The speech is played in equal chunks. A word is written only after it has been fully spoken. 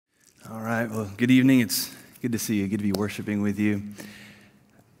All right, well, good evening. It's good to see you. Good to be worshiping with you.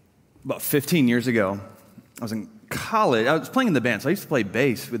 About 15 years ago, I was in college. I was playing in the band, so I used to play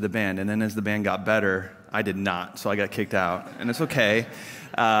bass with the band, and then as the band got better, I did not, so I got kicked out, and it's okay.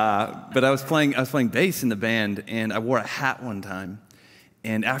 But I was playing bass in the band, and I wore a hat one time,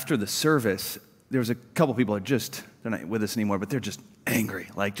 and after the service, there was a couple people that they're not with us anymore, but they're just angry.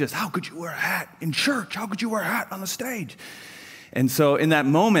 Like, just, how could you wear a hat in church? How could you wear a hat on the stage? And so in that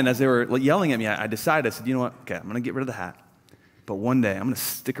moment, as they were yelling at me, I decided, I said, you know what? Okay, I'm going to get rid of the hat. But one day, I'm going to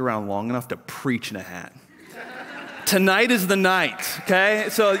stick around long enough to preach in a hat. Tonight is the night, okay?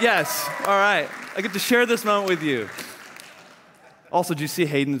 So yes, all right. I get to share this moment with you. Also, did you see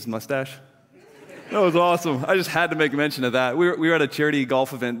Hayden's mustache? That was awesome. I just had to make mention of that. We were at a charity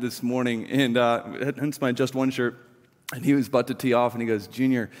golf event this morning, and hence my Just One shirt. And he was about to tee off, and he goes,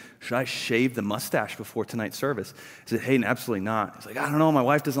 Junior, should I shave the mustache before tonight's service? I said, Hayden, absolutely not. He's like, I don't know, my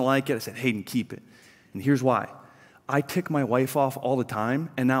wife doesn't like it. I said, Hayden, keep it. And here's why. I tick my wife off all the time,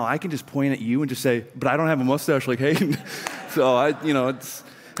 and now I can just point at you and just say, but I don't have a mustache like Hayden. So it's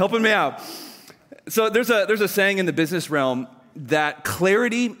helping me out. So there's a saying in the business realm that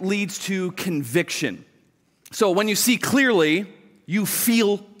clarity leads to conviction. So when you see clearly, you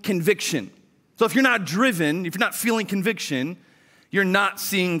feel conviction. So if you're not driven, if you're not feeling conviction, you're not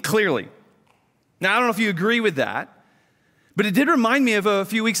seeing clearly. Now, I don't know if you agree with that, but it did remind me of a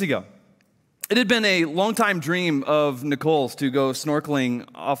few weeks ago. It had been a long-time dream of Nicole's to go snorkeling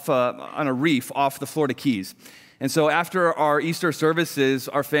on a reef off the Florida Keys. And so after our Easter services,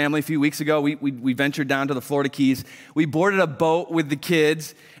 our family, a few weeks ago, we ventured down to the Florida Keys. We boarded a boat with the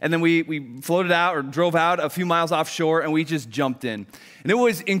kids, and then we floated out or drove out a few miles offshore, and we just jumped in. And it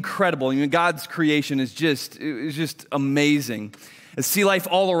was incredible. I mean, God's creation is just amazing. Sea life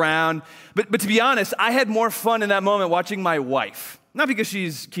all around. But to be honest, I had more fun in that moment watching my wife. Not because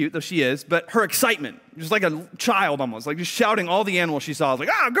she's cute, though she is, but her excitement. Just like a child almost, like just shouting all the animals she saw. I was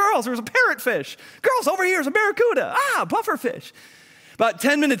like, girls, there's a parrotfish. Girls, over here is a barracuda. Pufferfish. About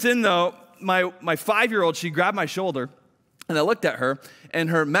 10 minutes in, though, my 5-year-old, she grabbed my shoulder, and I looked at her, and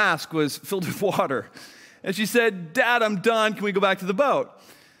her mask was filled with water. And she said, Dad, I'm done. Can we go back to the boat?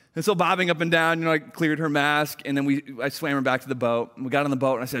 And so bobbing up and down, I cleared her mask, and then I swam her back to the boat. And we got on the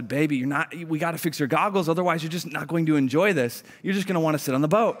boat, and I said, baby, we got to fix your goggles, otherwise you're just not going to enjoy this. You're just going to want to sit on the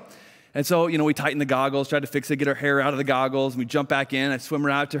boat. And so, we tightened the goggles, tried to fix it, get her hair out of the goggles, and we jump back in. I swim her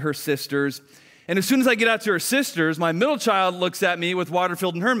out to her sisters. And as soon as I get out to her sisters, my middle child looks at me with water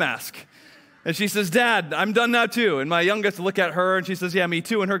filled in her mask. And she says, Dad, I'm done now too. And my youngest look at her, and she says, yeah, me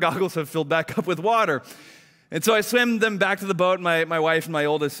too. And her goggles have filled back up with water. And so I swam them back to the boat. My wife and my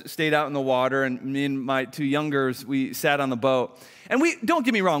oldest stayed out in the water, and me and my two youngers, we sat on the boat. And don't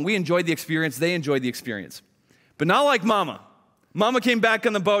get me wrong, we enjoyed the experience. They enjoyed the experience. But not like Mama. Mama came back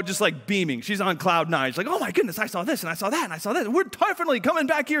on the boat just like beaming. She's on cloud 9. She's like, oh my goodness, I saw this, and I saw that, and I saw this. We're definitely coming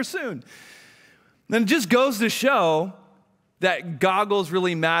back here soon. Then it just goes to show that goggles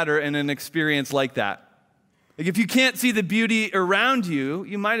really matter in an experience like that. Like if you can't see the beauty around you,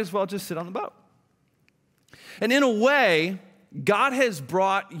 you might as well just sit on the boat. And in a way, God has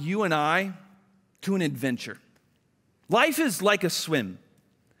brought you and I to an adventure. Life is like a swim.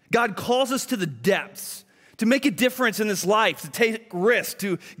 God calls us to the depths, to make a difference in this life, to take risks,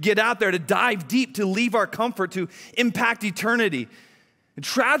 to get out there, to dive deep, to leave our comfort, to impact eternity. And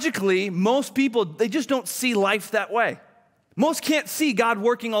tragically, most people, they just don't see life that way. Most can't see God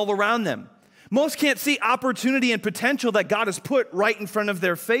working all around them. Most can't see opportunity and potential that God has put right in front of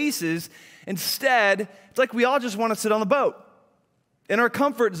their faces. Instead, it's like we all just want to sit on the boat, in our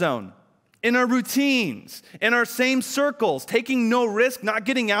comfort zone, in our routines, in our same circles, taking no risk, not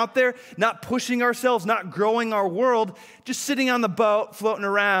getting out there, not pushing ourselves, not growing our world, just sitting on the boat, floating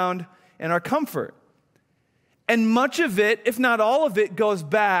around in our comfort. And much of it, if not all of it, goes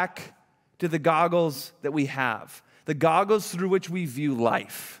back to the goggles that we have, the goggles through which we view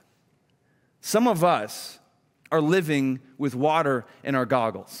life. Some of us are living with water in our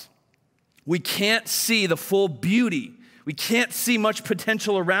goggles. We can't see the full beauty. We can't see much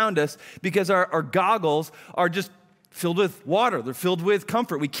potential around us because our goggles are just filled with water. They're filled with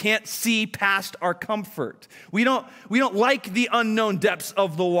comfort. We can't see past our comfort. We don't like the unknown depths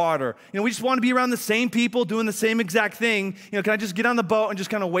of the water. We just want to be around the same people doing the same exact thing. Can I just get on the boat and just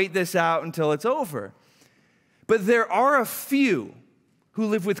kind of wait this out until it's over? But there are a few who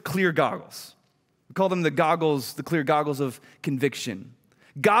live with clear goggles. We call them the clear goggles of conviction.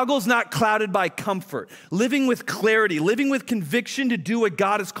 Goggles not clouded by comfort, living with clarity, living with conviction to do what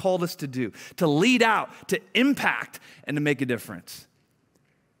God has called us to do, to lead out, to impact, and to make a difference.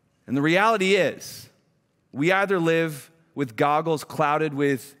 And the reality is, we either live with goggles clouded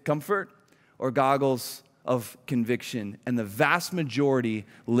with comfort or goggles of conviction? And the vast majority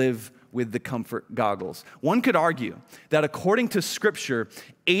live with the comfort goggles. One could argue that according to Scripture,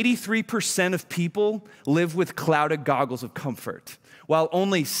 83% of people live with clouded goggles of comfort, while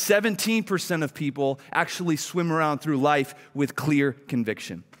only 17% of people actually swim around through life with clear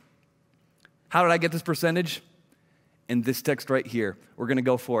conviction. How did I get this percentage? In this text right here. We're going to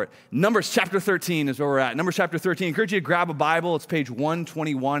go for it. Numbers chapter 13 is where we're at. Numbers chapter 13. I encourage you to grab a Bible. It's page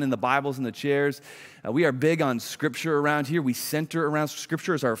 121 in the Bibles in the chairs. We are big on Scripture around here. We center around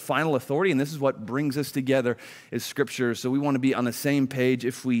Scripture as our final authority, and this is what brings us together is Scripture. So we want to be on the same page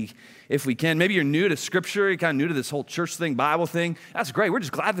if we can. Maybe you're new to Scripture. You're kind of new to this whole church thing, Bible thing. That's great. We're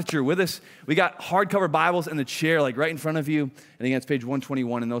just glad that you're with us. We got hardcover Bibles in the chair, like right in front of you. And again, it's page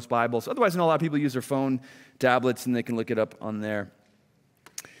 121 in those Bibles. Otherwise, I know a lot of people use their phone tablets, and they can look it up on there.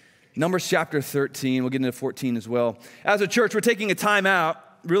 Numbers chapter 13, we'll get into 14 as well. As a church, we're taking a time out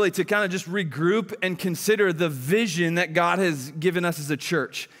really to kind of just regroup and consider the vision that God has given us as a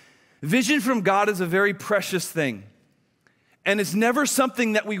church. Vision from God is a very precious thing, and it's never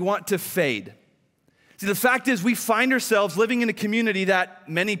something that we want to fade. See, the fact is we find ourselves living in a community that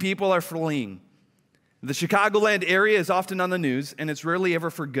many people are fleeing. The Chicagoland area is often on the news, and it's rarely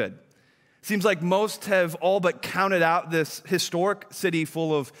ever for good. Seems like most have all but counted out this historic city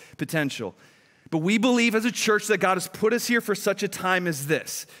full of potential. But we believe as a church that God has put us here for such a time as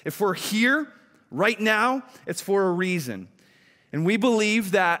this. If we're here right now, it's for a reason. And we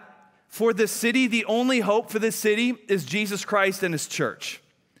believe that for this city, the only hope for this city is Jesus Christ and his church.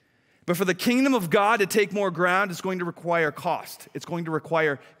 But for the kingdom of God to take more ground, it's going to require cost. It's going to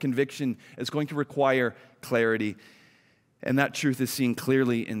require conviction. It's going to require clarity. And that truth is seen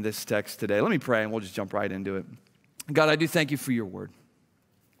clearly in this text today. Let me pray, and we'll just jump right into it. God, I do thank you for your word.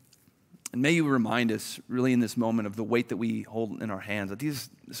 And may you remind us, really in this moment, of the weight that we hold in our hands, that this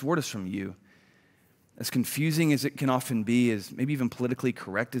word is from you. As confusing as it can often be, as maybe even politically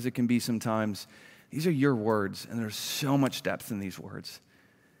correct as it can be sometimes, these are your words, and there's so much depth in these words.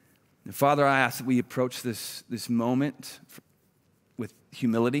 And Father, I ask that we approach this moment with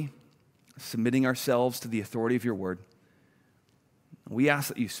humility, submitting ourselves to the authority of your word. We ask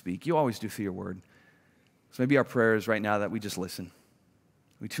that you speak. You always do through your word. So maybe our prayer is right now that we just listen.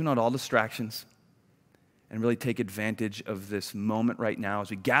 We tune out all distractions and really take advantage of this moment right now as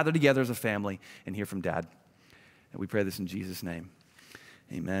we gather together as a family and hear from Dad. And we pray this in Jesus' name.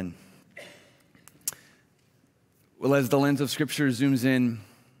 Amen. Well, as the lens of Scripture zooms in,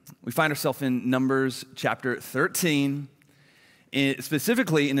 we find ourselves in Numbers chapter 13,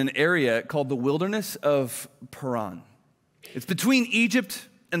 specifically in an area called the wilderness of Paran. It's between Egypt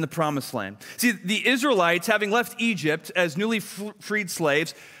and the Promised Land. See, the Israelites, having left Egypt as newly freed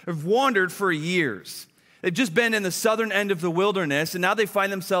slaves, have wandered for years. They've just been in the southern end of the wilderness, and now they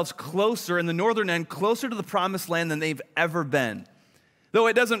find themselves closer, in the northern end, closer to the Promised Land than they've ever been. Though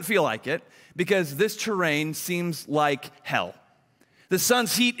it doesn't feel like it, because this terrain seems like hell. The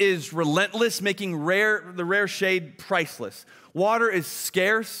sun's heat is relentless, making the rare shade priceless. Water is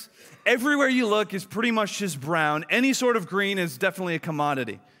scarce. Everywhere you look is pretty much just brown. Any sort of green is definitely a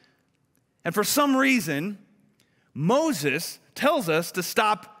commodity. And for some reason, Moses tells us to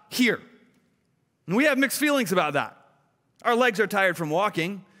stop here. And we have mixed feelings about that. Our legs are tired from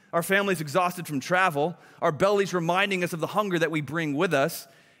walking. Our family's exhausted from travel. Our bellies reminding us of the hunger that we bring with us.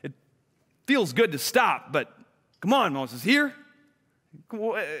 It feels good to stop, but come on, Moses, here?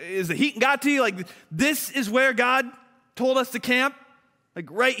 Is the heat got to you? Like, this is where God told us to camp? Like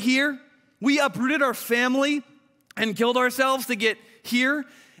right here, we uprooted our family and killed ourselves to get here.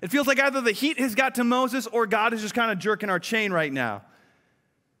 It feels like either the heat has got to Moses or God is just kind of jerking our chain right now.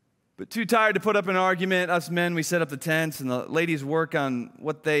 But too tired to put up an argument, us men, we set up the tents, and the ladies work on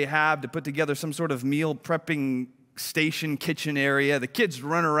what they have to put together some sort of meal prepping station kitchen area. The kids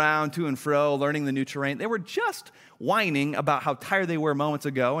run around to and fro, learning the new terrain. They were just whining about how tired they were moments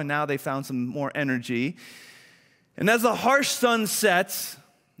ago, and now they found some more energy. And as the harsh sun sets,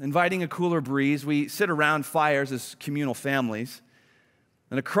 inviting a cooler breeze, we sit around fires as communal families.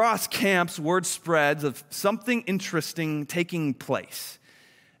 And across camps, word spreads of something interesting taking place.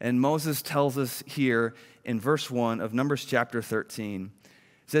 And Moses tells us here in verse 1 of Numbers chapter 13.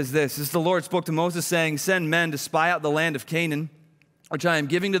 It says this, "As the Lord spoke to Moses, saying, 'Send men to spy out the land of Canaan, which I am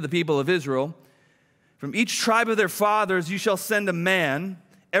giving to the people of Israel. From each tribe of their fathers you shall send a man,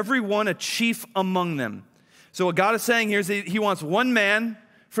 every one a chief among them.'" So what God is saying here is that he wants one man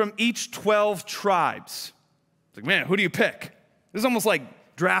from each 12 tribes. It's like, man, who do you pick? This is almost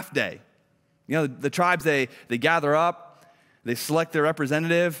like draft day. You know, the tribes, they gather up. They select their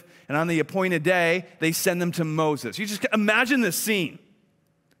representative, and on the appointed day, they send them to Moses. You just imagine this scene.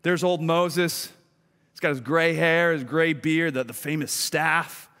 There's old Moses. He's got his gray hair, his gray beard, the famous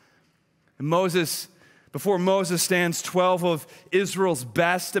staff. And before Moses stands 12 of Israel's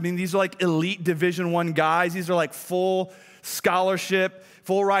best. I mean, these are like elite Division I guys. These are like full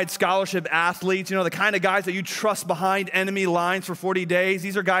ride scholarship athletes, the kind of guys that you trust behind enemy lines for 40 days.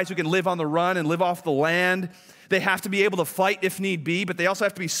 These are guys who can live on the run and live off the land. They have to be able to fight if need be, but they also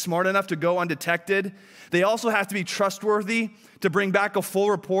have to be smart enough to go undetected. They also have to be trustworthy to bring back a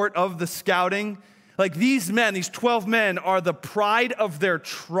full report of the scouting. Like these 12 men are the pride of their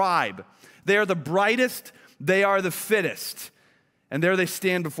tribe. They are the brightest, they are the fittest. And there they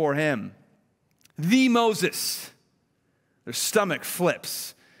stand before him. The Moses. Their stomach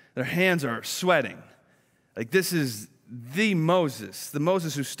flips. Their hands are sweating. Like this is the Moses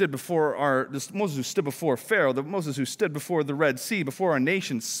who stood before Pharaoh, the Moses who stood before the Red Sea, before our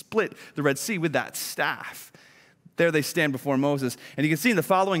nation split the Red Sea with that staff. There they stand before Moses. And you can see in the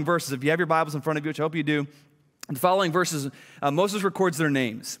following verses, if you have your Bibles in front of you, which I hope you do, in the following verses, Moses records their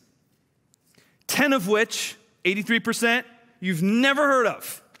names. 10 of which, 83%, you've never heard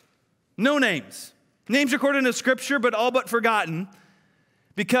of. No names. Names recorded in the scripture, but all but forgotten,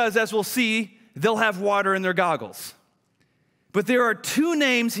 because as we'll see, they'll have water in their goggles. But there are 2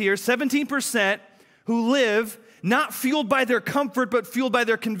 names here, 17%, who live not fueled by their comfort, but fueled by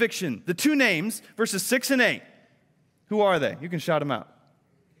their conviction. The 2 names, verses 6 and 8. Who are they? You can shout them out.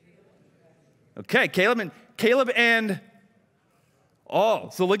 Okay, Caleb and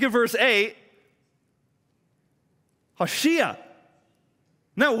so look at verse 8. Hoshea. Isn't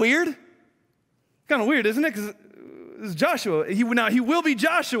that weird? Kind of weird, isn't it? Because it's Joshua. He will be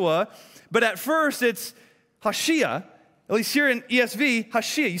Joshua, but at first it's Hoshea. At least here in ESV,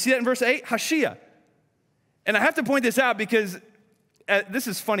 Hoshea. You see that in verse 8? Hoshea. And I have to point this out because this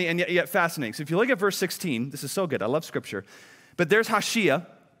is funny and yet fascinating. So if you look at verse 16, this is so good. I love scripture. But there's Hoshea.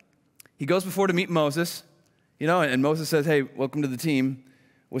 He goes before to meet Moses, and Moses says, hey, welcome to the team.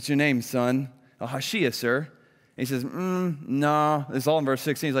 What's your name, son? Oh, Hoshea, sir. And he says, no. It's all in verse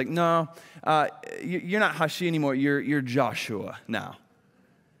 16. He's like, no, you're not Hoshea anymore. You're Joshua now.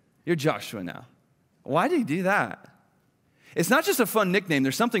 You're Joshua now. Why did he do that? It's not just a fun nickname.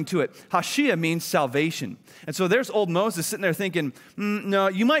 There's something to it. Hoshea means salvation. And so there's old Moses sitting there thinking, no,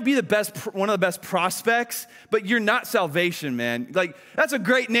 you might be one of the best prospects, but you're not salvation, man. Like, that's a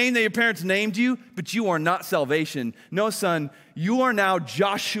great name that your parents named you, but you are not salvation. No, son, you are now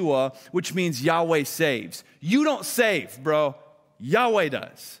Joshua, which means Yahweh saves. You don't save, bro. Yahweh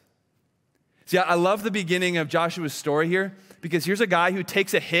does. See, I love the beginning of Joshua's story here, because here's a guy who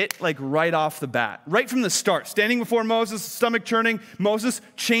takes a hit like right off the bat, right from the start. Standing before Moses, stomach churning, Moses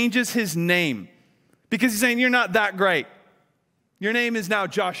changes his name because he's saying, you're not that great. Your name is now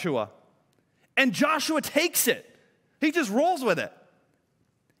Joshua. And Joshua takes it. He just rolls with it.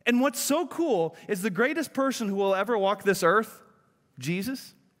 And what's so cool is the greatest person who will ever walk this earth,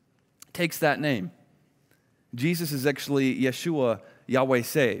 Jesus, takes that name. Jesus is actually Yeshua, Yahweh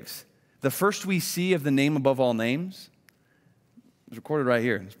saves. The first we see of the name above all names, it's recorded right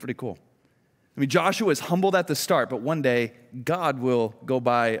here. It's pretty cool. I mean, Joshua is humbled at the start, but one day God will go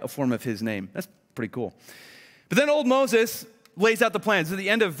by a form of his name. That's pretty cool. But then old Moses lays out the plans. At the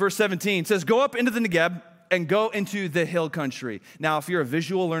end of verse 17, it says, go up into the Negeb and go into the hill country. Now, if you're a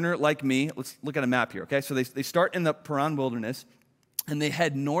visual learner like me, let's look at a map here, okay? So they start in the Paran wilderness, and they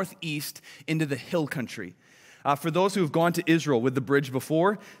head northeast into the hill country. For those who have gone to Israel with the bridge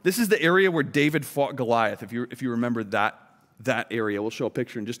before, this is the area where David fought Goliath, if you remember that area. We'll show a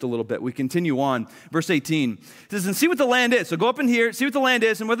picture in just a little bit. We continue on. Verse 18. It says, and see what the land is. So go up in here, see what the land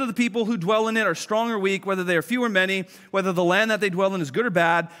is, and whether the people who dwell in it are strong or weak, whether they are few or many, whether the land that they dwell in is good or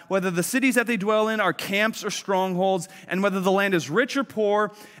bad, whether the cities that they dwell in are camps or strongholds, and whether the land is rich or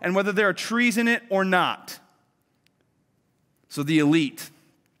poor, and whether there are trees in it or not. So the elite,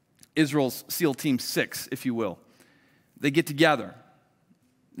 Israel's SEAL Team 6, if you will, they get together,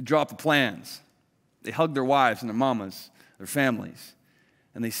 they draw up the plans, they hug their wives and their mamas, their families,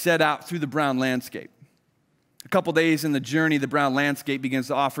 and they set out through the brown landscape. A couple days in the journey, the brown landscape begins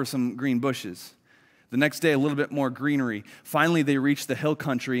to offer some green bushes. The next day, a little bit more greenery. Finally, they reach the hill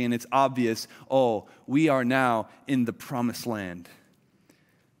country, and it's obvious, we are now in the promised land.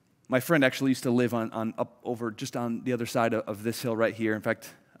 My friend actually used to live up over just on the other side of this hill right here. In fact,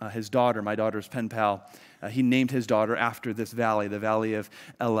 his daughter, my daughter's pen pal, he named his daughter after this valley, the Valley of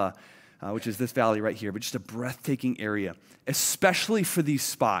Elah, which is this valley right here, but just a breathtaking area, especially for these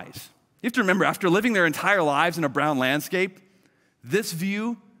spies. You have to remember, after living their entire lives in a brown landscape, this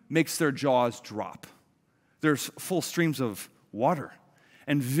view makes their jaws drop. There's full streams of water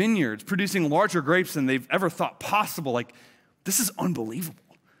and vineyards producing larger grapes than they've ever thought possible. Like, this is unbelievable.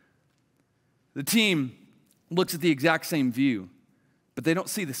 The team looks at the exact same view, but they don't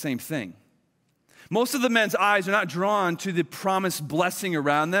see the same thing. Most of the men's eyes are not drawn to the promised blessing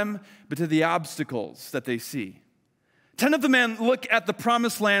around them, but to the obstacles that they see. 10 of the men look at the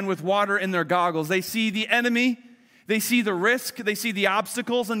promised land with water in their goggles. They see the enemy, they see the risk, they see the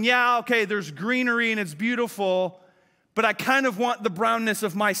obstacles, and yeah, okay, there's greenery and it's beautiful, but I kind of want the brownness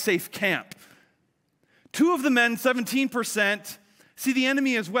of my safe camp. 2 of the men, 17%, see the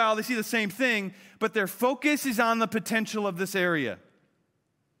enemy as well. They see the same thing, but their focus is on the potential of this area.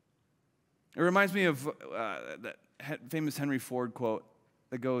 It reminds me of that famous Henry Ford quote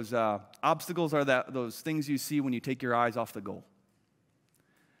that goes, obstacles are those things you see when you take your eyes off the goal.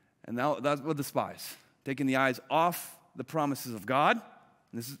 And that's what the spies, taking the eyes off the promises of God.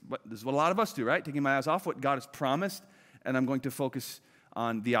 And this is what a lot of us do, right? Taking my eyes off what God has promised, and I'm going to focus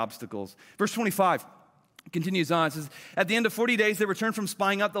on the obstacles. Verse 25 continues on. It says, at the end of 40 days, they returned from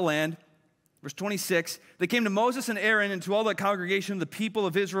spying out the land. Verse 26, they came to Moses and Aaron and to all the congregation of the people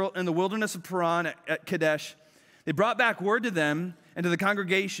of Israel in the wilderness of Paran at Kadesh. They brought back word to them and to the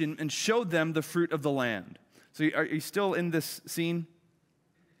congregation and showed them the fruit of the land. So are you still in this scene?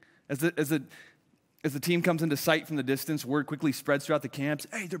 As the team comes into sight from the distance, word quickly spreads throughout the camps.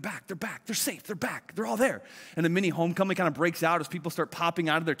 Hey, they're back, they're safe, they're back, they're all there. And the mini homecoming kind of breaks out as people start popping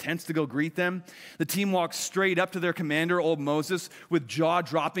out of their tents to go greet them. The team walks straight up to their commander, old Moses, with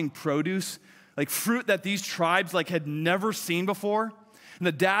jaw-dropping produce, like fruit that these tribes had never seen before. And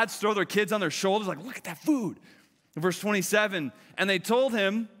the dads throw their kids on their shoulders like, look at that food. In verse 27, and they told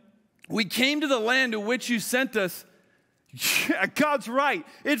him, we came to the land to which you sent us. Yeah, God's right.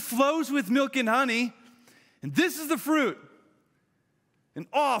 It flows with milk and honey, and this is the fruit. And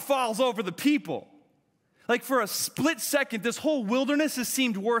awe falls over the people. Like for a split second, this whole wilderness has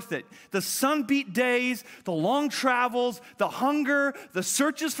seemed worth it. The sun-beat days, the long travels, the hunger, the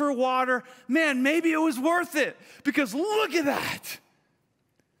searches for water. Man, maybe it was worth it because look at that.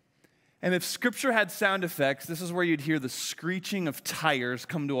 And if Scripture had sound effects, this is where you'd hear the screeching of tires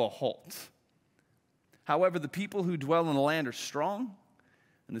come to a halt. However, the people who dwell in the land are strong,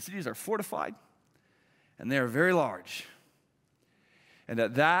 and the cities are fortified, and they are very large. And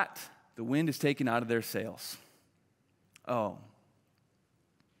at that, the wind is taken out of their sails. Oh,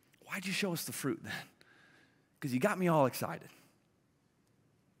 why'd you show us the fruit then? Because you got me all excited.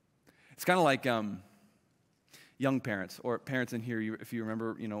 It's kind of like young parents, or parents in here, if you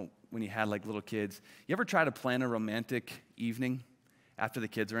remember, when you had little kids. You ever try to plan a romantic evening after the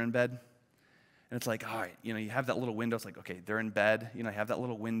kids are in bed? And it's like, all right, you have that little window. It's like, okay, they're in bed. You have that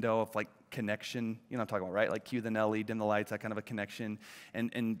little window of connection. You know what I'm talking about, right? Like cue the Nelly, dim the lights, that kind of a connection.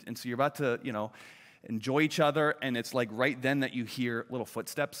 And so you're about to, enjoy each other. And it's right then that you hear little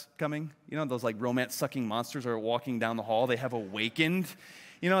footsteps coming. Those romance-sucking monsters are walking down the hall. They have awakened.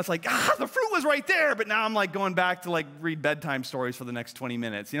 It's like, the fruit was right there. But now I'm going back to read bedtime stories for the next 20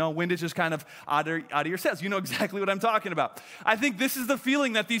 minutes. Wind is just kind of out of your sense. You know exactly what I'm talking about. I think this is the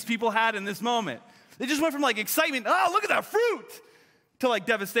feeling that these people had in this moment. They just went from excitement, oh, look at that fruit, to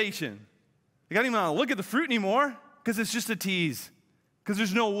devastation. I don't even want to look at the fruit anymore because it's just a tease. Because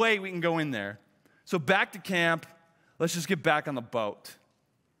there's no way we can go in there. So back to camp. Let's just get back on the boat.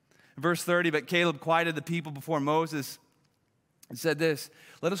 Verse 30, but Caleb quieted the people before Moses and said this,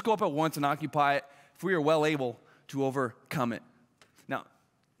 let us go up at once and occupy it, if we are well able to overcome it. Now,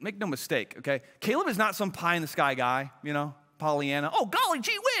 make no mistake, okay? Caleb is not some pie-in-the-sky guy, Pollyanna. Oh, golly,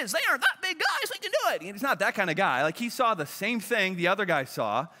 gee whiz, they aren't that big guys, they can do it. He's not that kind of guy. He saw the same thing the other guy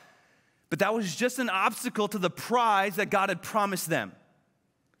saw, but that was just an obstacle to the prize that God had promised them.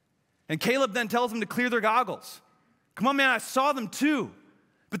 And Caleb then tells them to clear their goggles. Come on, man, I saw them too,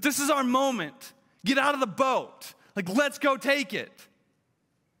 but this is our moment. Get out of the boat. Let's go take it.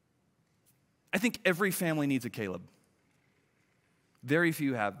 I think every family needs a Caleb. Very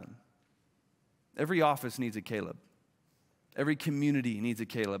few have them. Every office needs a Caleb. Every community needs a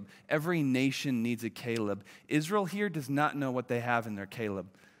Caleb. Every nation needs a Caleb. Israel here does not know what they have in their Caleb.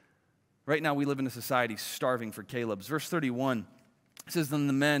 Right now we live in a society starving for Calebs. Verse 31 says, then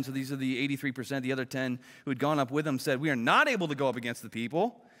the men, so these are the 83%, the other 10 who had gone up with them said, we are not able to go up against the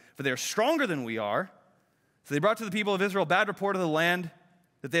people, for they are stronger than we are. So they brought to the people of Israel a bad report of the land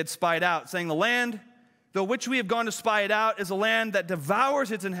that they had spied out, saying, the land, though which we have gone to spy it out, is a land that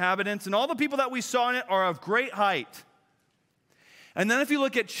devours its inhabitants, and all the people that we saw in it are of great height. And then if you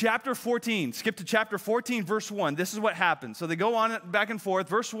look at chapter 14, skip to chapter 14, verse 1, this is what happens. So they go on back and forth.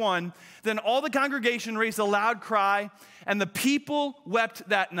 Verse 1, then all the congregation raised a loud cry, and the people wept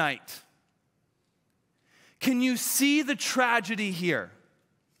that night. Can you see the tragedy here?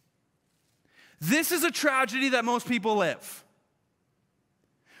 This is a tragedy that most people live.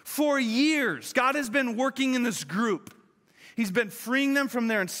 For years, God has been working in this group. He's been freeing them from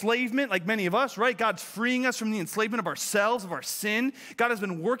their enslavement, like many of us, right? God's freeing us from the enslavement of ourselves, of our sin. God has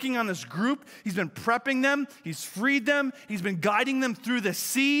been working on this group. He's been prepping them. He's freed them. He's been guiding them through the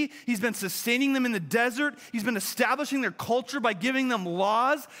sea. He's been sustaining them in the desert. He's been establishing their culture by giving them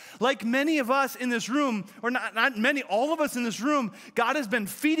laws. Like many of us in this room, or not many, all of us in this room, God has been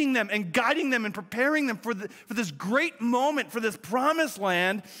feeding them and guiding them and preparing them for this great moment, for this promised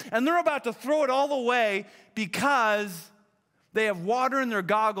land. And they're about to throw it all away because they have water in their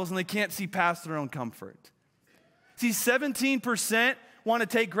goggles and they can't see past their own comfort. See, 17% want to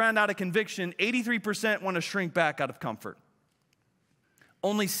take ground out of conviction. 83% want to shrink back out of comfort.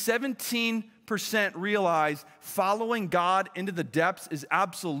 Only 17% realize following God into the depths is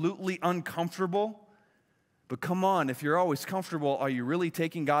absolutely uncomfortable. But come on, if you're always comfortable, are you really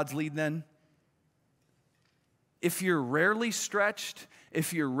taking God's lead then? If you're rarely stretched,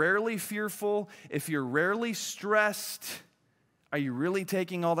 if you're rarely fearful, if you're rarely stressed, are you really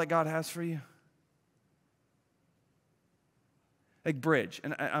taking all that God has for you? Like Bridge,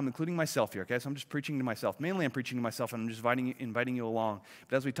 and I'm including myself here, okay? So I'm just preaching to myself. Mainly I'm preaching to myself, and I'm just inviting you along.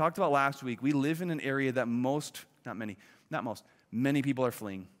 But as we talked about last week, we live in an area that many people are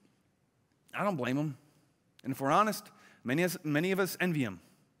fleeing. I don't blame them. And if we're honest, many of us envy them.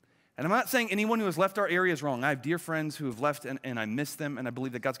 And I'm not saying anyone who has left our area is wrong. I have dear friends who have left, and I miss them, and I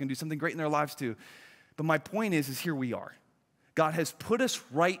believe that God's going to do something great in their lives too. But my point is here we are. God has put us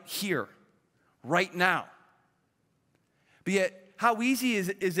right here, right now. But yet, how easy is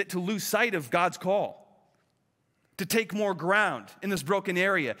it to lose sight of God's call? To take more ground in this broken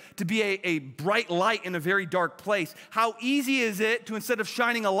area, to be a bright light in a very dark place. How easy is it to, instead of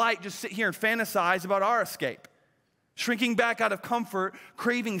shining a light, just sit here and fantasize about our escape? Shrinking back out of comfort,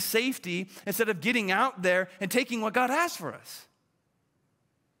 craving safety, instead of getting out there and taking what God has for us.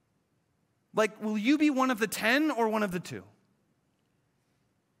 Like, will you be one of the 10 or one of the 2?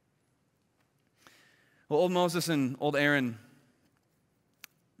 Well, old Moses and old Aaron,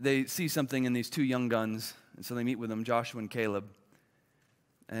 they see something in these 2 young guns, and so they meet with them, Joshua and Caleb.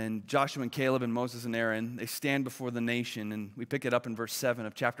 And Joshua and Caleb and Moses and Aaron, they stand before the nation, and we pick it up in verse 7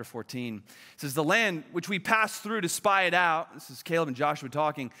 of chapter 14. It says, the land which we passed through to spy it out, this is Caleb and Joshua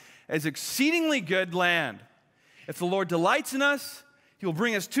talking, is exceedingly good land. If the Lord delights in us, he will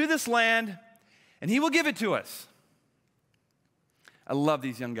bring us to this land, and he will give it to us. I love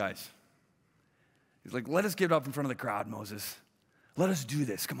these young guys. He's like, let us get up in front of the crowd, Moses. Let us do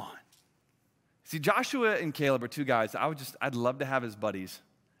this, come on. See, Joshua and Caleb are 2 guys I'd love to have as buddies.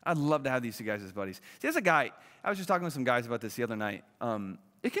 I'd love to have these 2 guys as buddies. See, there's a guy, I was just talking with some guys about this the other night.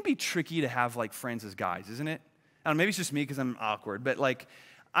 It can be tricky to have like friends as guys, isn't it? I don't know, maybe it's just me because I'm awkward, but like,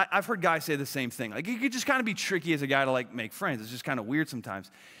 I've heard guys say the same thing. Like, it could just kind of be tricky as a guy to like make friends. It's just kind of weird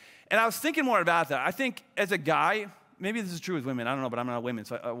sometimes. And I was thinking more about that. I think as a guy, maybe this is true with women, I don't know, but I'm not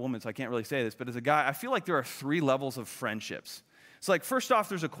a woman, so I can't really say this, but as a guy, I feel like there are 3 levels of friendships. So like, first off,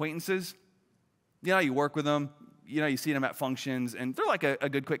 there's acquaintances. You know, you work with them, you see them at functions, and they're like a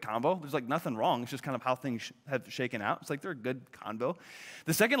good, quick combo. There's like nothing wrong. It's just kind of how things have shaken out. It's like they're a good combo.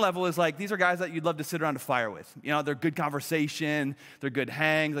 The second level is like, these are guys that you'd love to sit around a fire with. You know, they're good conversation, they're good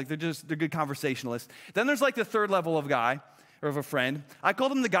hangs, like they're good conversationalists. Then there's like the third level of guy, or of a friend. I call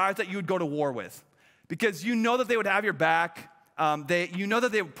them the guys that you would go to war with, because you know that they would have your back. You know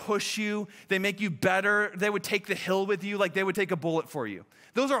that they would push you, they make you better, they would take the hill with you, like they would take a bullet for you.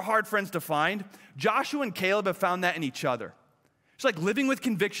 Those are hard friends to find. Joshua and Caleb have found that in each other. It's like living with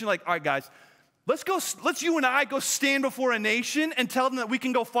conviction, like, all right, guys, let's you and I go stand before a nation and tell them that we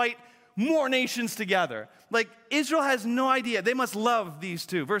can go fight more nations together. Like, Israel has no idea. They must love these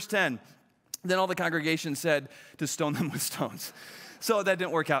 2. Verse 10, then all the congregation said to stone them with stones. So that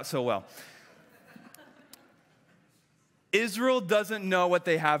didn't work out so well. Israel doesn't know what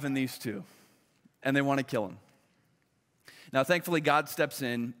they have in these 2, and they want to kill them. Now, thankfully, God steps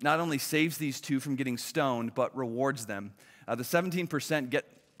in, not only saves these 2 from getting stoned, but rewards them. The 17% get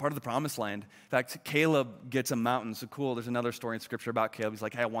part of the promised land. In fact, Caleb gets a mountain. So cool, there's another story in Scripture about Caleb. He's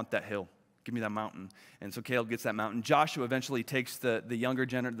like, hey, I want that hill. Give me that mountain. And so Caleb gets that mountain. Joshua eventually takes the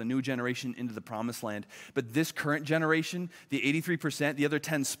new generation into the promised land. But this current generation, the 83%, the other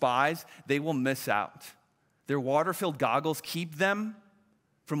 10 spies, they will miss out. Their water-filled goggles keep them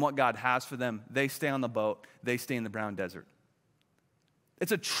from what God has for them. They stay on the boat. They stay in the brown desert.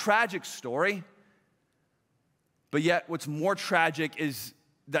 It's a tragic story, but yet what's more tragic is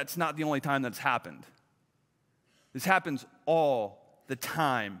that's not the only time that's happened. This happens all the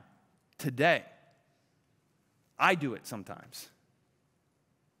time today. I do it sometimes.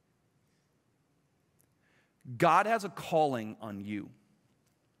 God has a calling on you.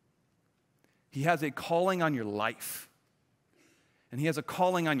 He has a calling on your life. And he has a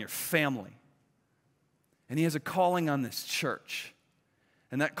calling on your family. And he has a calling on this church.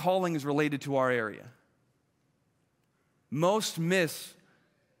 And that calling is related to our area. Most miss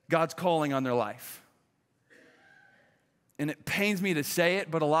God's calling on their life. And it pains me to say it,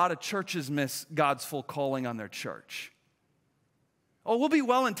 but a lot of churches miss God's full calling on their church. Oh, we'll be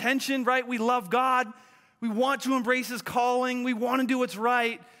well-intentioned, right? We love God. We want to embrace his calling. We want to do what's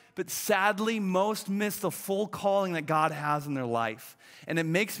right. But sadly, most miss the full calling that God has in their life. And it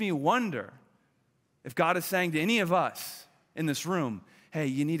makes me wonder if God is saying to any of us in this room, hey,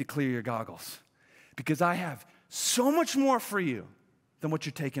 you need to clear your goggles because I have so much more for you than what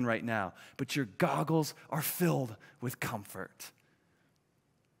you're taking right now. But your goggles are filled with comfort.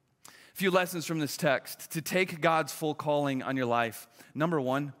 A few lessons from this text. To take God's full calling on your life. Number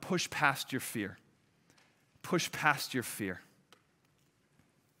one, push past your fear. Push past your fear.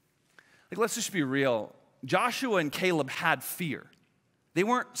 Like, let's just be real. Joshua and Caleb had fear. They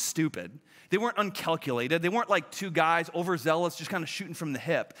weren't stupid. They weren't uncalculated. They weren't like two guys overzealous just kind of shooting from the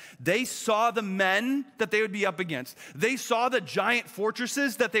hip. They saw the men that they would be up against. They saw the giant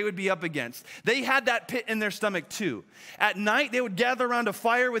fortresses that they would be up against. They had that pit in their stomach too. At night, they would gather around a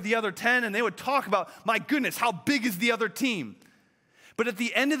fire with the other 10 and they would talk about, my goodness, how big is the other team? But at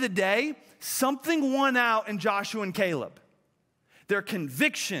the end of the day, something won out in Joshua and Caleb. Their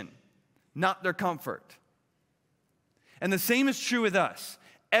conviction, not their comfort. And the same is true with us.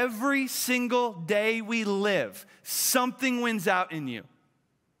 Every single day we live, something wins out in you.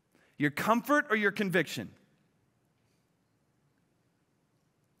 Your comfort or your conviction.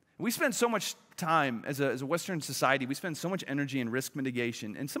 We spend so much time as a Western society, we spend so much energy in risk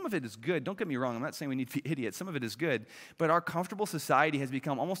mitigation, and some of it is good. Don't get me wrong, I'm not saying we need to be idiots. Some of it is good, but our comfortable society has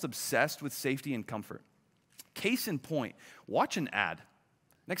become almost obsessed with safety and comfort. Case in point, watch an ad.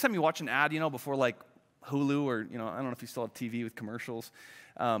 Next time you watch an ad, before like Hulu or, I don't know if you still have TV with commercials,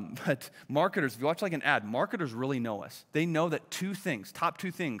 but marketers, if you watch like an ad, marketers really know us. They know that top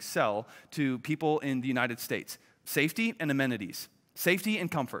two things sell to people in the United States: safety and amenities, safety and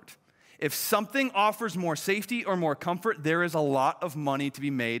comfort. If something offers more safety or more comfort, there is a lot of money to be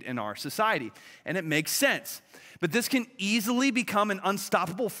made in our society, and it makes sense. But this can easily become an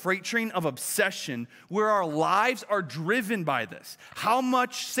unstoppable freight train of obsession where our lives are driven by this. How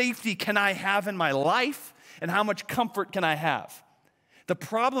much safety can I have in my life, and how much comfort can I have? The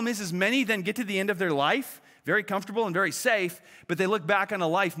problem is many then get to the end of their life, very comfortable and very safe, but they look back on a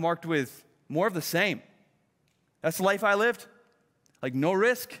life marked with more of the same. That's the life I lived. Like no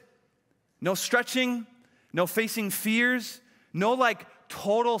risk, no stretching, no facing fears, no like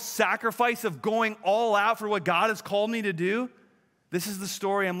total sacrifice of going all out for what God has called me to do. This is the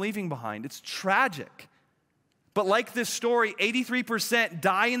story I'm leaving behind. It's tragic. But like this story, 83%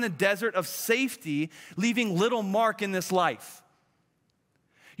 die in the desert of safety, leaving little mark in this life.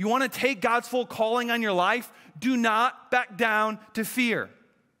 You want to take God's full calling on your life? Do not back down to fear.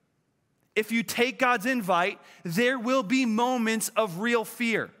 If you take God's invite, there will be moments of real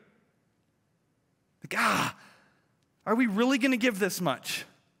fear. Like, are we really going to give this much?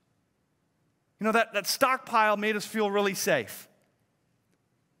 That stockpile made us feel really safe.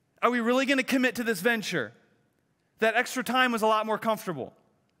 Are we really going to commit to this venture? That extra time was a lot more comfortable.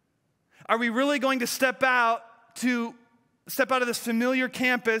 Are we really going to step out of this familiar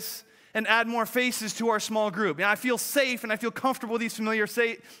campus and add more faces to our small group? I feel safe and I feel comfortable with these familiar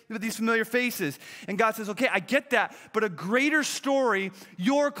faces. And God says, okay, I get that, but a greater story,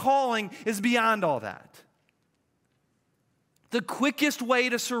 your calling, is beyond all that. The quickest way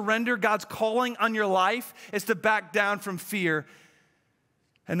to surrender God's calling on your life is to back down from fear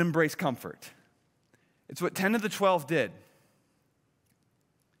and embrace comfort. It's what 10 of the 12 did.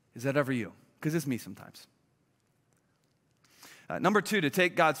 Is that ever you? Because it's me sometimes. Number two, to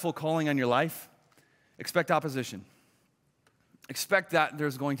take God's full calling on your life, expect opposition. Expect that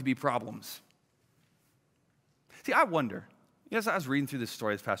there's going to be problems. See, I wonder, as I was reading through this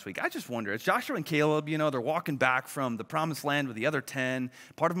story this past week, I just wonder, as Joshua and Caleb, they're walking back from the promised land with the other 10.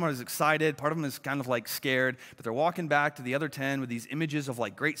 Part of them is excited, part of them is kind of like scared, but they're walking back to the other 10 with these images of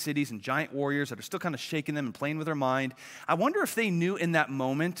like great cities and giant warriors that are still kind of shaking them and playing with their mind. I wonder if they knew in that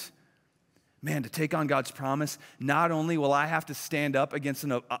moment, man, to take on God's promise, not only will I have to stand up against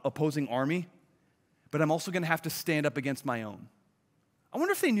an opposing army, but I'm also going to have to stand up against my own. I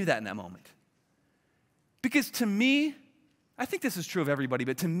wonder if they knew that in that moment. Because to me, I think this is true of everybody,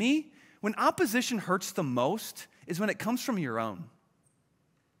 but to me, when opposition hurts the most is when it comes from your own.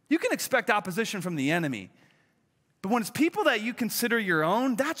 You can expect opposition from the enemy, But when it's people that you consider your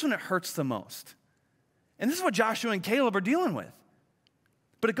own, that's when it hurts the most. And this is what Joshua and Caleb are dealing with.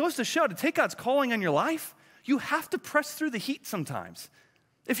 But it goes to show, to take God's calling on your life, you have to press through the heat sometimes.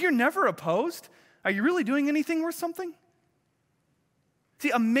 If you're never opposed, are you really doing anything worth something? See,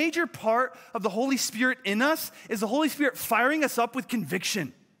 a major part of the Holy Spirit in us is the Holy Spirit firing us up with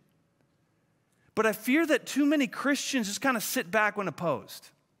conviction. But I fear that too many Christians just kind of sit back when opposed.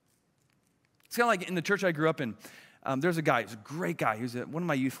 It's kind of like in the church I grew up in. There's a guy, he's a great guy. He was one of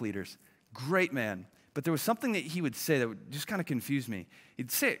my youth leaders. Great man. But there was something that he would say that would just kind of confuse me.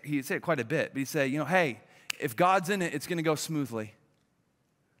 He'd say it quite a bit, but he'd say, hey, if God's in it, it's going to go smoothly.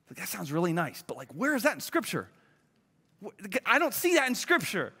 Like, that sounds really nice, but like, where is that in Scripture? I don't see that in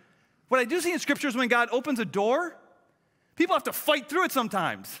Scripture. What I do see in Scripture is when God opens a door, people have to fight through it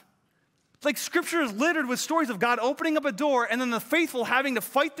sometimes. Like, Scripture is littered with stories of God opening up a door and then the faithful having to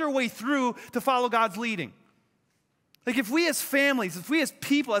fight their way through to follow God's leading. Like, if we as families, if we as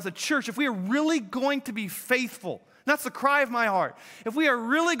people, as a church, if we are really going to be faithful, and that's the cry of my heart, if we are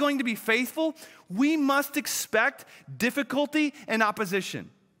really going to be faithful, we must expect difficulty and opposition.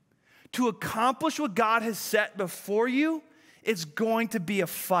 To accomplish what God has set before you, it's going to be a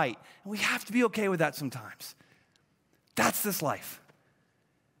fight. And we have to be okay with that sometimes. That's this life.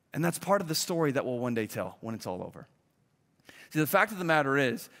 And that's part of the story that we'll one day tell when it's all over. See, the fact of the matter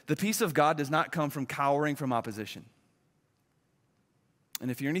is, the peace of God does not come from cowering from opposition.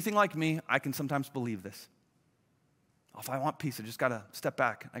 And if you're anything like me, I can sometimes believe this. If I want peace, I just got to step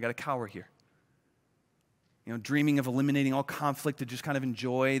back. I got to cower here. Dreaming of eliminating all conflict to just kind of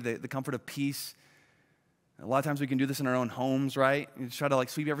enjoy the comfort of peace. A lot of times we can do this in our own homes, right? You just try to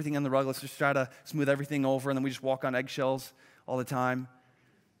sweep everything in the rug. Let's just try to smooth everything over, and then we just walk on eggshells all the time.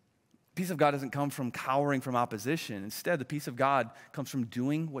 Peace of God doesn't come from cowering from opposition. Instead, the peace of God comes from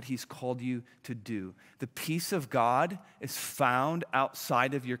doing what He's called you to do. The peace of God is found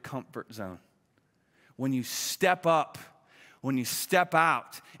outside of your comfort zone. When you step up, when you step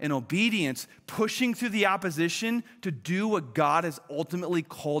out in obedience, pushing through the opposition to do what God has ultimately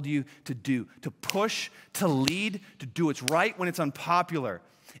called you to do, to push, to lead, to do what's right when it's unpopular.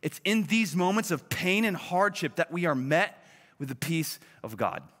 It's in these moments of pain and hardship that we are met with the peace of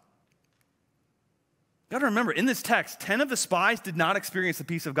God. You got to remember, in this text, 10 of the spies did not experience the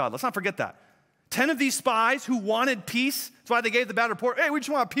peace of God. Let's not forget that. 10 of these spies who wanted peace, that's why they gave the bad report, hey, we just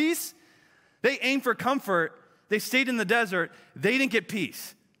want peace. They aimed for comfort. They stayed in the desert. They didn't get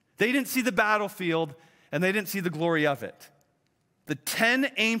peace. They didn't see the battlefield, and they didn't see the glory of it. The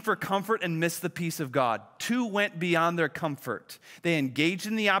 10 aimed for comfort and missed the peace of God. 2 went beyond their comfort. They engaged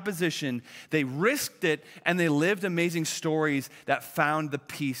in the opposition. They risked it, and they lived amazing stories that found the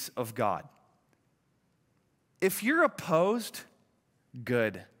peace of God. If you're opposed,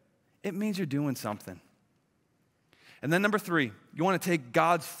 good. It means you're doing something. And then number 3, you want to take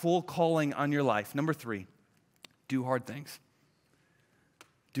God's full calling on your life. Number 3, do hard things.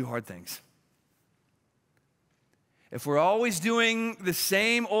 Do hard things. If we're always doing the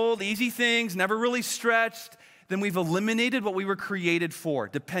same old easy things, never really stretched, then we've eliminated what we were created for,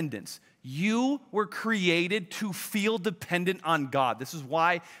 dependence. You were created to feel dependent on God. This is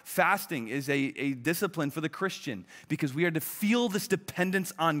why fasting is a discipline for the Christian, because we are to feel this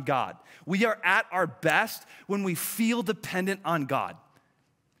dependence on God. We are at our best when we feel dependent on God.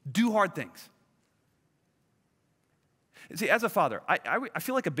 Do hard things. See, as a father, I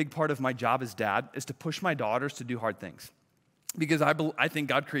feel like a big part of my job as dad is to push my daughters to do hard things. Because I think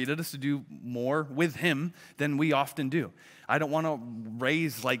God created us to do more with Him than we often do. I don't want to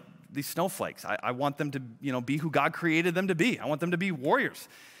raise like these snowflakes. I want them to, be who God created them to be. I want them to be warriors.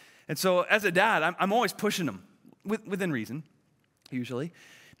 And so as a dad, I'm always pushing them, within reason, usually,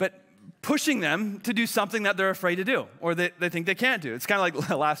 but pushing them to do something that they're afraid to do or that they think they can't do. It's kind of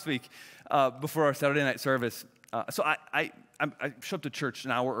like last week before our Saturday night service. So I show up to church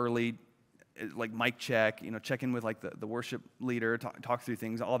an hour early, like mic check, check in with like the worship leader, talk through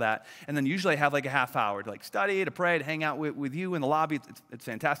things, all that. And then usually I have like a half hour to like study, to pray, to hang out with you in the lobby. It's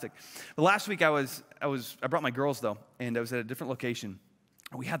fantastic. But last week I brought my girls though, and I was at a different location.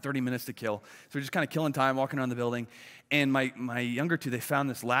 We had 30 minutes to kill. So we're just kind of killing time, walking around the building. And my younger two, they found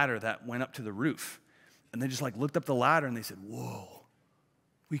this ladder that went up to the roof. And they just like looked up the ladder and they said, whoa,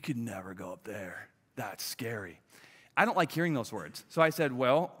 we could never go up there. That's scary. I don't like hearing those words. So I said,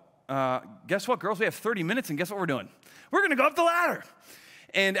 well, guess what, girls? We have 30 minutes, and guess what we're doing? We're going to go up the ladder.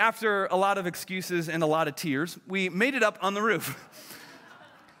 And after a lot of excuses and a lot of tears, we made it up on the roof.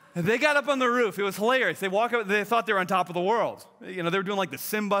 They got up on the roof. It was hilarious. They walked up. They thought they were on top of the world. They were doing like the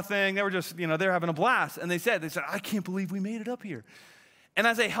Simba thing. They were just, they were having a blast. And they said, I can't believe we made it up here. And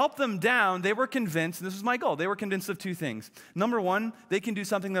as I helped them down, they were convinced, and this was my goal, they were convinced of two things. Number one, they can do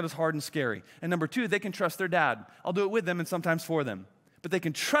something that is hard and scary. And number two, they can trust their dad. I'll do it with them and sometimes for them. But they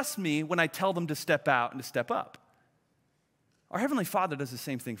can trust me when I tell them to step out and to step up. Our Heavenly Father does the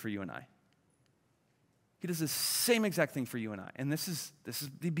same thing for you and I. He does the same exact thing for you and I. And this is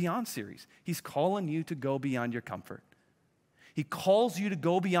the Beyond series. He's calling you to go beyond your comfort. He calls you to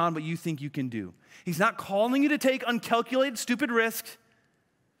go beyond what you think you can do. He's not calling you to take uncalculated, stupid risks,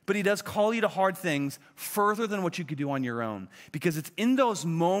 but he does call you to hard things further than what you could do on your own. Because it's in those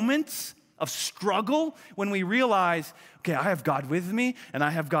moments of struggle when we realize, okay, I have God with me, and I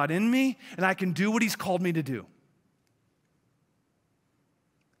have God in me, and I can do what he's called me to do.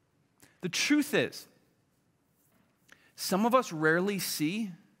 The truth is, some of us rarely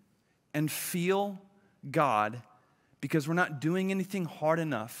see and feel God because we're not doing anything hard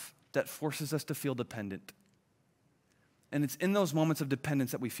enough that forces us to feel dependent. And it's in those moments of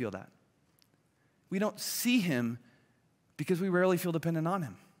dependence that we feel that. We don't see him because we rarely feel dependent on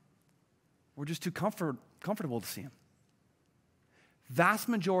him. We're just too comfortable to see him. Vast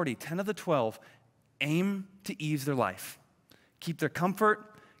majority, 10 of the 12, aim to ease their life. Keep their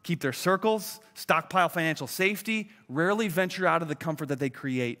comfort, keep their circles, stockpile financial safety, rarely venture out of the comfort that they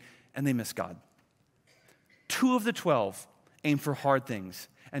create, and they miss God. 2 of the 12 aim for hard things,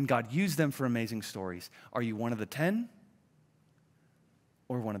 and God used them for amazing stories. Are you one of the 10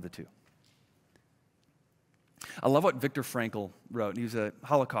 or one of the 2? I love what Viktor Frankl wrote. He was a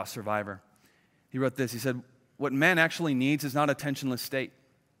Holocaust survivor. He wrote this. He said, what man actually needs is not a tensionless state,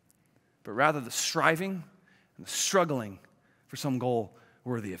 but rather the striving and the struggling for some goal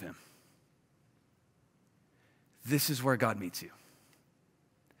worthy of him. This is where God meets you.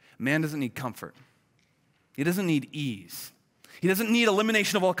 Man doesn't need comfort. He doesn't need ease. He doesn't need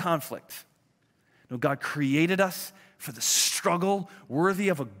elimination of all conflict. No, God created us for the struggle worthy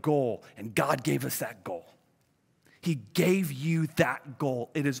of a goal, and God gave us that goal. He gave you that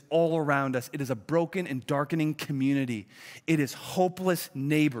goal. It is all around us. It is a broken and darkening community. It is hopeless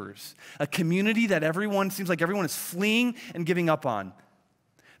neighbors, a community that seems like everyone is fleeing and giving up on.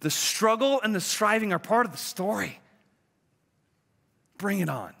 The struggle and the striving are part of the story. Bring it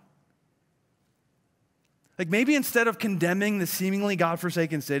on. Like maybe instead of condemning the seemingly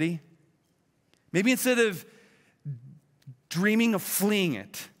God-forsaken city, maybe instead of dreaming of fleeing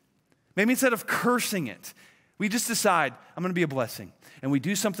it, maybe instead of cursing it, we just decide, I'm going to be a blessing. And we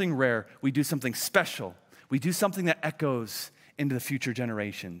do something rare. We do something special. We do something that echoes into the future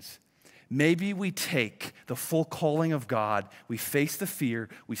generations. Maybe we take the full calling of God, we face the fear,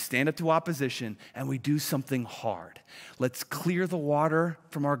 we stand up to opposition, and we do something hard. Let's clear the water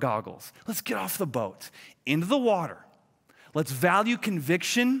from our goggles. Let's get off the boat, into the water. Let's value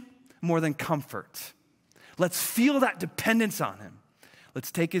conviction more than comfort. Let's feel that dependence on him.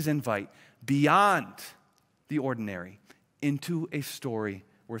 Let's take his invite beyond the ordinary into a story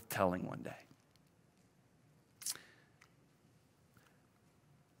worth telling one day.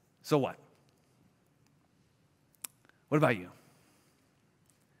 So what? What about you?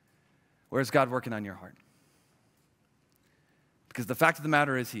 Where's God working on your heart? Because the fact of the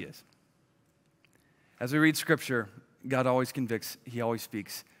matter is, he is. As we read Scripture, God always convicts, he always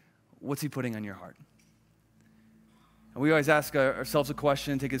speaks. What's he putting on your heart? And we always ask ourselves a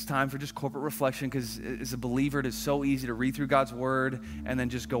question, take this time for just corporate reflection, because as a believer, it is so easy to read through God's word and then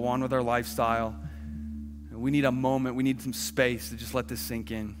just go on with our lifestyle. We need a moment, we need some space to just let this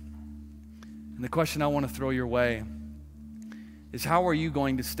sink in. And the question I want to throw your way is, how are you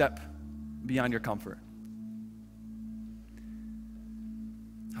going to step beyond your comfort?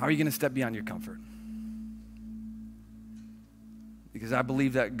 How are you going to step beyond your comfort? Because I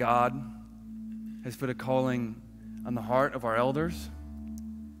believe that God has put a calling on the heart of our elders,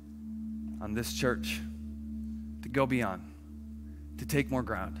 on this church, to go beyond, to take more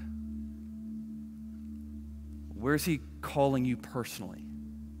ground. Where's he calling you personally?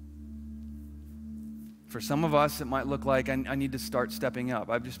 For some of us, it might look like I need to start stepping up.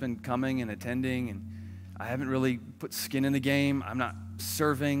 I've just been coming and attending, and I haven't really put skin in the game. I'm not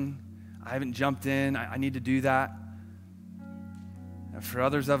serving. I haven't jumped in. I need to do that. And for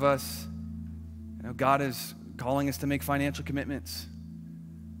others of us, God is calling us to make financial commitments.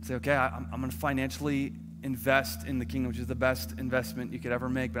 Say, okay, I'm going to financially invest in the kingdom, which is the best investment you could ever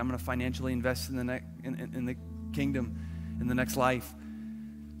make, but I'm going to financially invest in the kingdom, in the next life.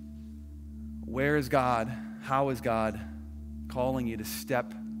 Where is God? How is God calling you to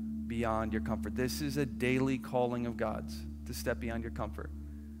step beyond your comfort? This is a daily calling of God's, to step beyond your comfort.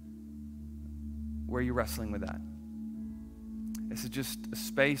 Where are you wrestling with that? This is just a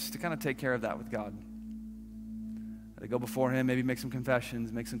space to kind of take care of that with God. to go before him, maybe make some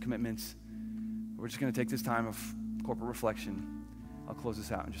confessions, make some commitments. We're just going to take this time of corporate reflection. I'll close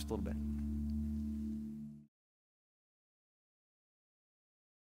this out in just a little bit.